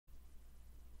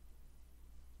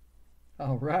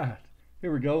All right,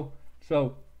 here we go.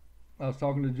 So I was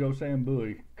talking to Joe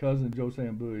Sambuie, cousin Joe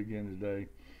Sambuie again today,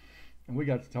 and we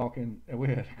got to talking, and we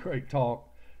had a great talk,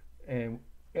 and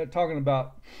talking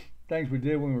about things we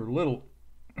did when we were little.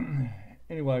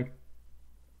 Anyway,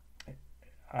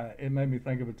 it made me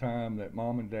think of a time that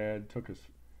mom and dad took us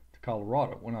to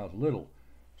Colorado when I was little.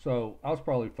 So I was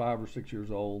probably 5 or 6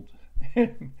 years old,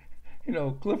 and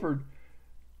Clifford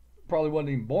probably wasn't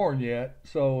even born yet,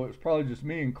 so it's probably just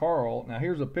me and Carl. Now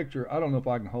here's a picture. I don't know if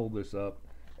I can hold this up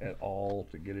at all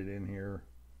to get it in here.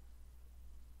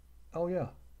 Oh yeah,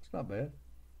 it's not bad.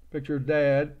 Picture of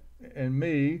Dad and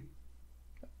me.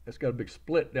 It's got a big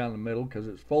split down the middle because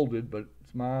it's folded, but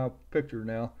it's my picture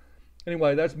now.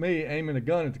 Anyway, that's me aiming a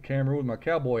gun at the camera with my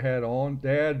cowboy hat on.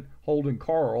 Dad holding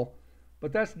Carl,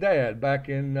 but that's Dad back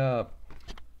in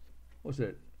what's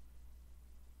it?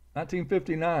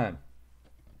 1959.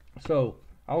 So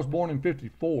I was born in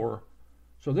 54.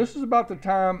 So this is about the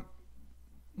time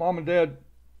Mom and Dad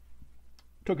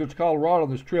took us to Colorado,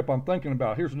 this trip I'm thinking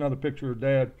about. Here's another picture of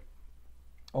Dad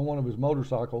on one of his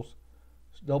motorcycles.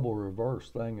 This double reverse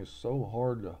thing is so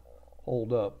hard to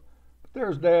hold up. But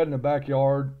there's Dad in the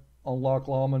backyard on Loch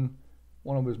Lomond,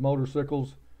 one of his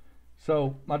motorcycles.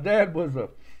 So my dad was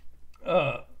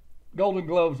a Golden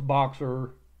Gloves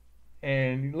boxer,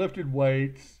 and he lifted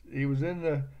weights. He was in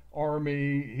the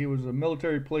Army. He was a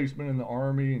military policeman in the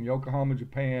Army in Yokohama,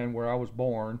 Japan, where I was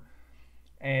born.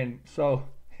 And so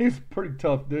he's a pretty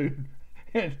tough dude.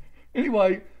 And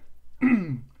anyway,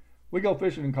 we go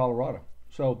fishing in Colorado.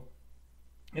 So,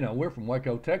 we're from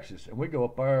Waco, Texas, and we go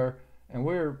up there, and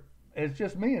it's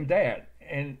just me and Dad.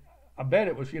 And I bet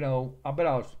it was, I bet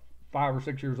I was 5 or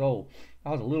 6 years old.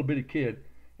 I was a little bitty kid.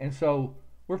 And so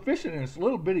we're fishing in this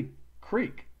little bitty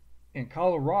creek in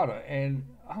Colorado, and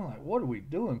I'm like, what are we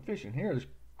doing fishing here? This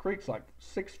creek's like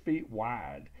 6 feet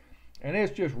wide, and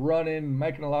it's just running,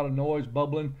 making a lot of noise,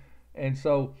 bubbling. And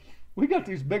so we got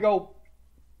these big old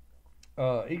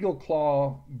eagle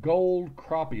claw gold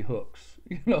crappie hooks,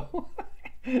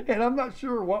 and I'm not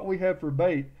sure what we had for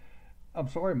bait. I'm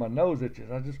sorry, my nose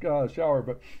itches. I just got out of the shower,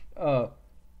 but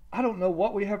I don't know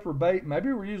what we have for bait.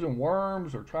 Maybe we're using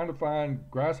worms or trying to find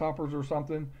grasshoppers or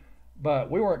something.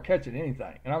 But we weren't catching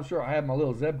anything. And I'm sure I had my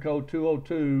little Zebco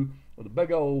 202 with a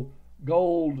big old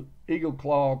gold eagle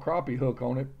claw crappie hook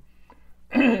on it.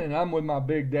 And I'm with my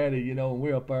big daddy, and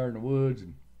we're up there in the woods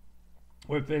and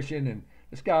we're fishing. And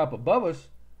this guy up above us,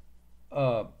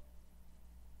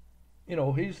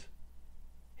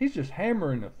 he's just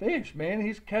hammering the fish, man.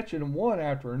 He's catching them one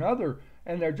after another.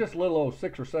 And they're just little old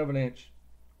 6 or 7 inch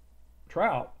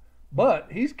trout. But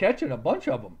he's catching a bunch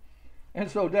of them.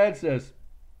 And so Dad says,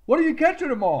 "What are you catching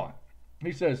them on?"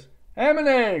 He says, "Ham and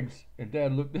eggs." And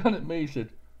Dad looked down at me. He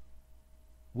said,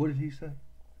 "What did he say?"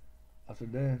 I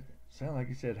said, "Dad, it sounded like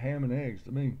he said ham and eggs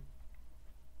to me."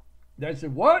 Dad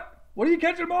said, "What? What are you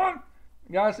catching them on?"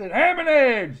 The guy said, "Ham and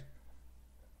eggs."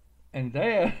 And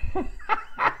Dad,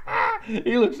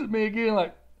 he looks at me again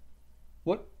like,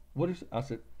 What is it? I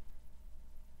said,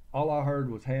 "All I heard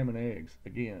was ham and eggs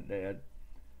again, Dad."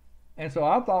 And so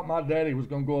I thought my daddy was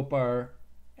going to go up there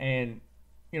and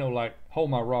like, hold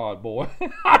my rod, boy.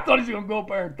 I thought he was going to go up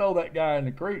there and throw that guy in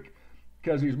the creek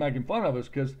because he was making fun of us,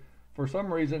 because for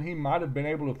some reason he might have been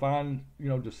able to find,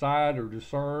 decide or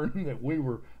discern that we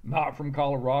were not from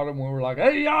Colorado when we were like,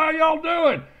 "Hey, how y'all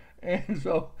doing?" And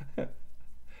so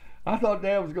I thought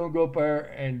Dad was going to go up there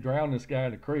and drown this guy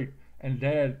in the creek. And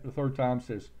Dad, the third time,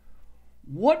 says,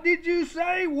 "What did you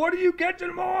say? What are you catching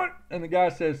them on?" And the guy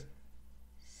says,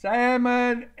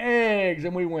 "Salmon eggs."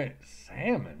 And we went,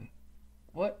 "Salmon?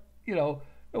 What?"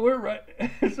 We're right.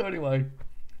 So anyway,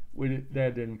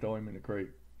 Dad didn't throw him in the creek.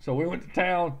 So we went to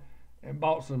town and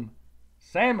bought some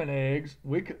salmon eggs.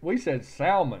 We said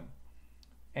salmon.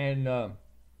 And I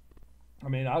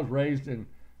was raised in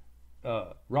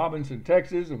Robinson,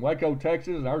 Texas, and Waco,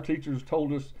 Texas, and our teachers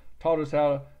taught us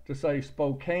how to say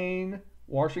Spokane,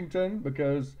 Washington,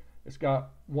 because it's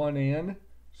got one N,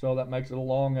 so that makes it a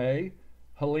long A.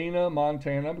 Helena,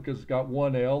 Montana, because it's got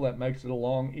one L, that makes it a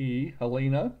long E,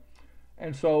 Helena.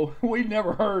 And so we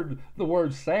never heard the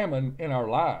word salmon in our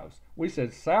lives. We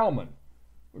said salmon.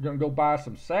 We're going to go buy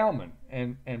some salmon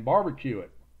and barbecue it.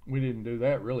 We didn't do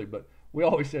that really, but we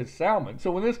always said salmon.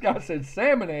 So when this guy said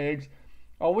salmon eggs,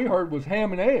 all we heard was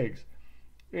ham and eggs.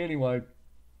 Anyway,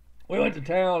 we went to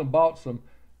town and bought some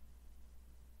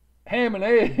ham and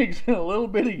eggs in a little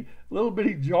bitty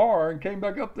jar, and came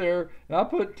back up there, and I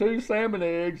put 2 salmon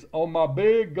eggs on my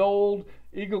big gold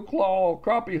eagle claw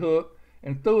crappie hook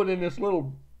and threw it in this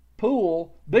little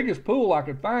pool, biggest pool I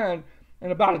could find,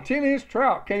 and about a 10-inch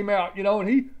trout came out,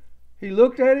 and he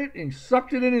looked at it and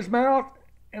sucked it in his mouth,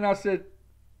 And I said,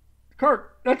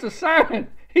 Kurt, that's a salmon.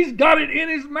 He's got it in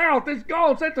his mouth. It's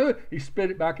gone. He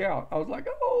spit it back out. I was like,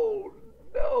 oh,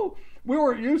 no. We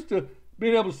weren't used to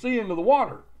being able to see into the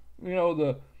water. You know,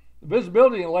 the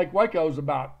visibility in Lake Waco is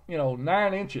about,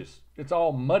 9 inches. It's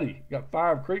all muddy. Got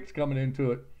 5 creeks coming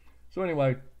into it. So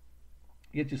anyway,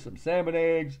 get you some salmon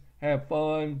eggs. Have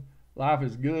fun. Life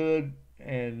is good.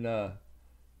 And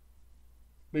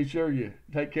be sure you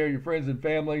take care of your friends and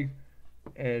family.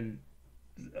 And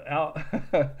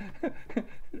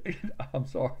I'm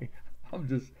sorry.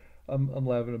 I'm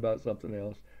laughing about something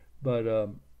else. But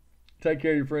take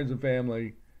care of your friends and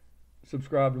family.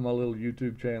 Subscribe to my little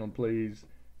YouTube channel, please.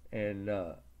 And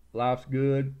life's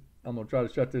good. I'm going to try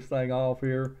to shut this thing off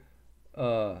here.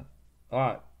 All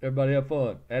right. Everybody have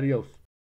fun. Adios.